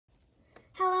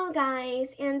Hello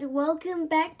guys, and welcome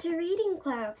back to Reading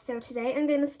Club. So today I'm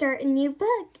going to start a new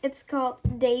book. It's called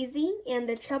Daisy and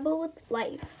the Trouble with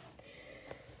Life.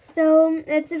 So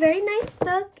it's a very nice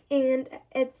book, and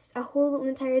it's a whole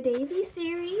entire Daisy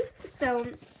series.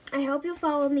 So I hope you'll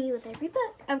follow me with every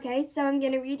book. Okay, so I'm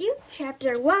going to read you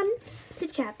chapter 1 to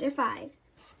chapter 5.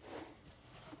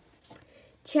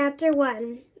 Chapter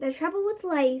 1. The trouble with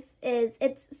life is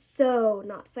it's so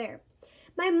not fair.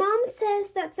 My mom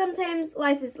says that sometimes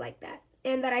life is like that,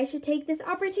 and that I should take this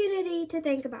opportunity to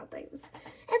think about things.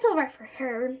 It's all right for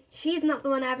her. She's not the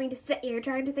one having to sit here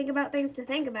trying to think about things to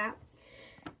think about.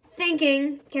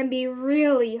 Thinking can be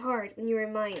really hard when you're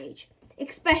my age,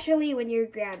 especially when you're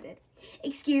grounded.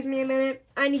 Excuse me a minute.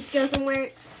 I need to go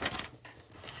somewhere.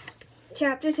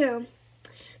 Chapter 2.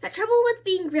 The trouble with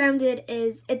being grounded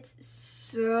is it's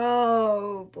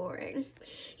so boring.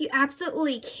 You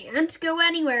absolutely can't go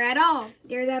anywhere at all.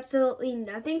 There's absolutely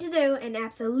nothing to do and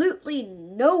absolutely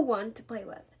no one to play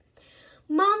with.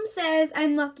 Mom says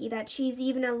I'm lucky that she's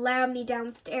even allowed me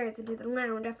downstairs into the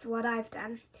lounge after what I've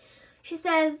done. She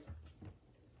says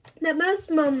that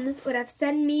most moms would have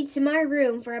sent me to my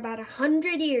room for about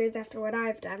 100 years after what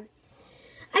I've done.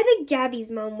 I think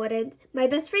Gabby's mom wouldn't. My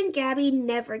best friend Gabby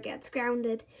never gets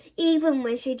grounded. Even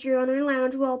when she drew on her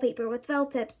lounge wallpaper with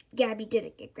felt tips, Gabby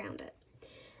didn't get grounded.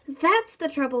 That's the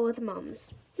trouble with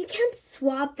moms. You can't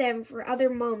swap them for other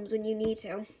moms when you need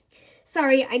to.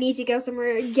 Sorry, I need to go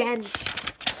somewhere again.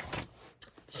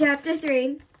 Chapter 3.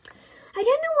 I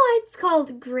don't know why it's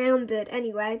called grounded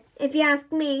anyway. If you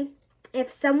ask me, if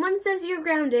someone says you're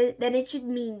grounded, then it should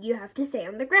mean you have to stay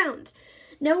on the ground.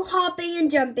 No hopping and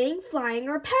jumping, flying,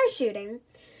 or parachuting.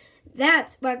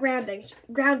 That's what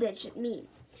grounded should mean.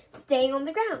 Staying on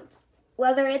the ground.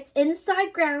 Whether it's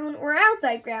inside ground or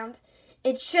outside ground,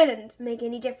 it shouldn't make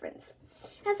any difference.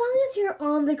 As long as you're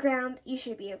on the ground, you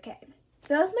should be okay.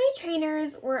 Both my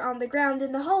trainers were on the ground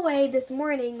in the hallway this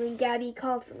morning when Gabby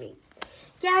called for me.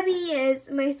 Gabby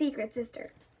is my secret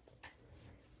sister.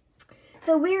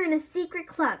 So we're in a secret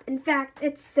club. In fact,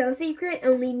 it's so secret,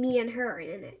 only me and her are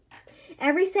in it.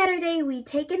 Every Saturday, we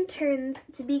take in turns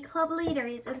to be club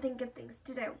leaders and think of things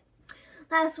to do.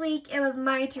 Last week, it was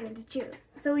my turn to choose,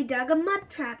 so we dug a mud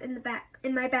trap in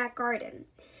my back garden.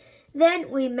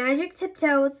 Then we magic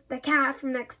Tiptoes, the cat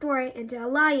from next door, into a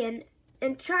lion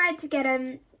and tried to get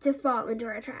him to fall into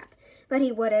our trap, but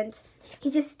he wouldn't.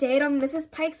 He just stayed on Mrs.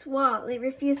 Pike's wall and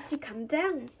refused to come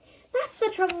down. That's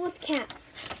the trouble with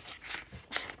cats.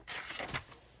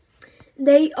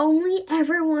 They only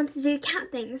ever want to do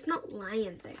cat things, not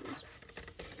lion things.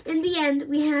 In the end,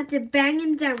 we had to bang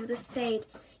him down with a spade.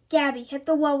 Gabby hit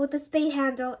the wall with the spade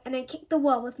handle, and I kicked the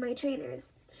wall with my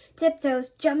trainers. Tiptoes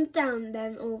jumped down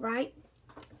then, all right.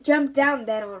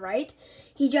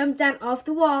 He jumped down off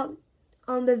the wall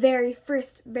on the very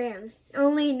first bang,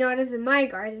 only not as in my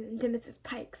garden, into Mrs.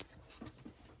 Pike's.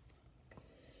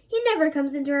 He never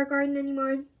comes into our garden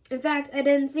anymore. In fact, I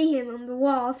didn't see him on the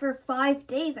wall for 5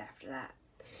 days after that.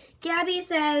 Gabby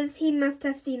says he must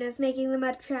have seen us making the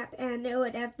mud trap, and it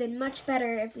would have been much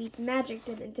better if we'd magicked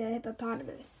him into a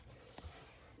hippopotamus.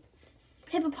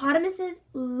 Hippopotamuses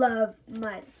love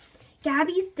mud.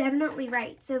 Gabby's definitely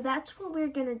right, so that's what we're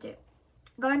going to do.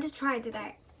 Going to try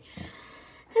today.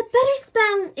 A better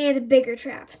spell and a bigger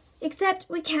trap. Except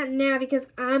we can't now because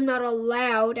I'm not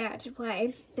allowed out to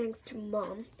play, thanks to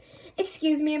Mom.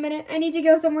 Excuse me a minute, I need to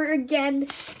go somewhere again.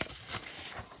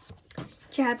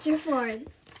 Chapter 4.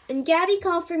 When Gabby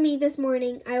called for me this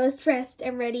morning, I was dressed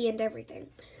and ready and everything.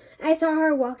 I saw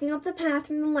her walking up the path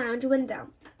from the lounge window.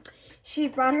 She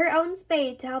brought her own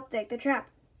spade to help dig the trap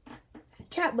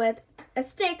with, a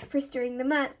stick for stirring the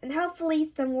mud, and hopefully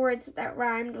some words that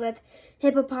rhymed with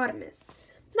hippopotamus.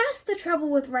 That's the trouble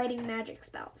with writing magic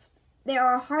spells. There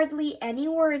are hardly any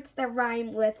words that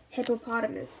rhyme with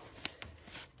hippopotamus.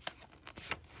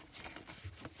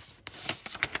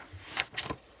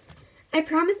 I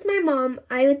promised my mom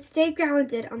I would stay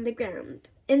grounded on the ground,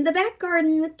 in the back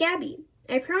garden with Gabby.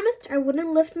 I promised I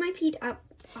wouldn't lift my feet up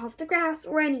off the grass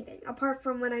or anything, apart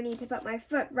from when I need to put my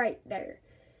foot right there.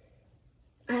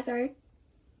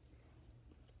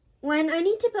 When I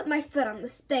need to put my foot on the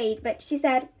spade, but she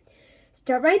said,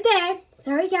 "Stop right there.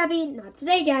 Sorry, Gabby, not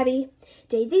today, Gabby.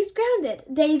 Daisy's grounded.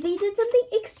 Daisy did something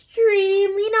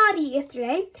extremely naughty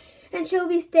yesterday, and she'll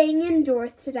be staying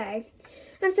indoors today.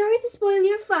 I'm sorry to spoil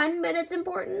your fun, but it's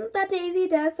important that Daisy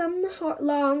does some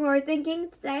long, hard thinking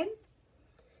today.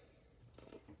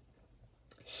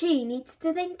 She needs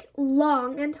to think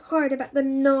long and hard about the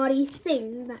naughty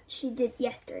thing that she did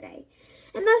yesterday.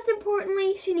 And most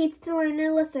importantly, she needs to learn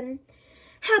her lesson.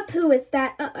 How poo is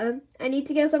that? I need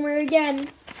to go somewhere again.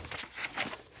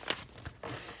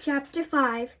 Chapter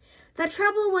 5. The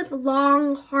trouble with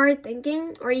long, hard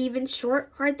thinking, or even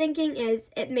short, hard thinking, is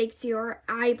it makes your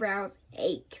eyebrows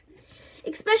ache.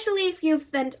 Especially if you've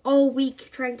spent all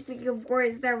week trying to think of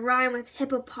words that rhyme with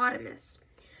hippopotamus.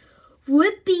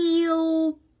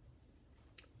 Whoopie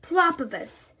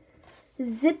plopibus,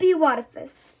 zippy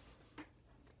watifus,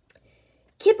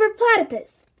 kipper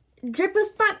platypus,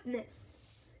 dripospotinus,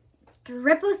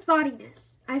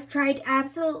 dripospotinus. I've tried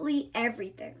absolutely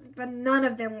everything, but none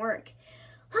of them work.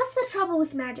 That's the trouble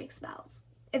with magic spells.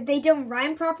 If they don't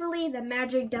rhyme properly, the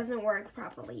magic doesn't work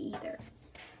properly either.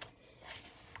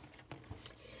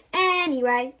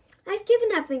 Anyway, I've given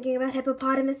up thinking about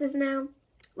hippopotamuses now.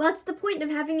 What's the point of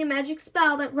having a magic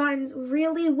spell that rhymes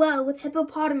really well with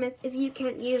hippopotamus if you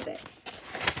can't use it?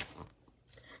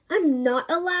 I'm not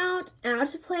allowed out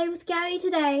to play with Gabby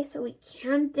today, so we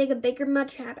can't dig a bigger mud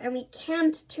trap and we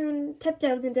can't turn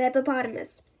Tiptoes into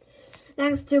hippopotamus.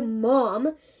 Thanks to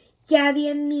Mom, Gabby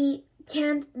and me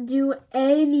can't do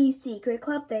any secret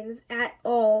club things at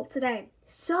all today.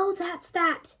 So that's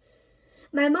that.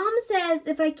 My mom says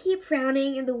if I keep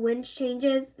frowning and the wind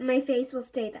changes, my face will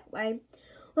stay that way.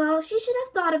 Well, she should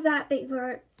have thought of that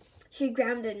before she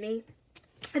grounded me.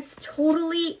 It's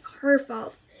totally her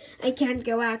fault I can't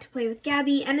go out to play with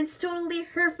Gabby, and it's totally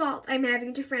her fault I'm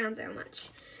having to frown so much.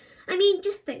 I mean,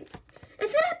 just think.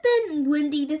 If it had been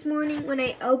windy this morning when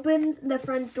I opened the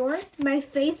front door, my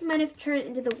face might have turned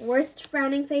into the worst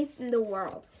frowning face in the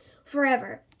world,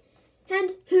 forever.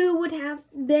 And who would have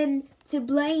been to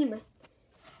blame?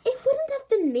 It wouldn't have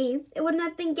been me. It wouldn't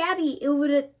have been Gabby. It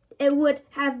would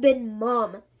have been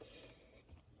Mom.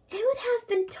 It would have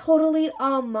been totally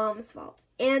all Mom's fault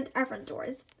and our front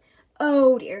doors.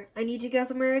 Oh dear, I need to go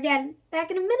somewhere again.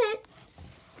 Back in a minute.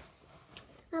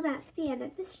 Well, that's the end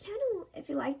of this channel. If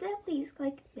you liked it, please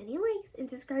click many likes and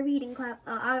subscribe to Eating Club.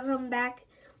 I'll come back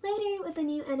later with a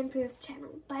new and improved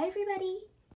channel. Bye, everybody.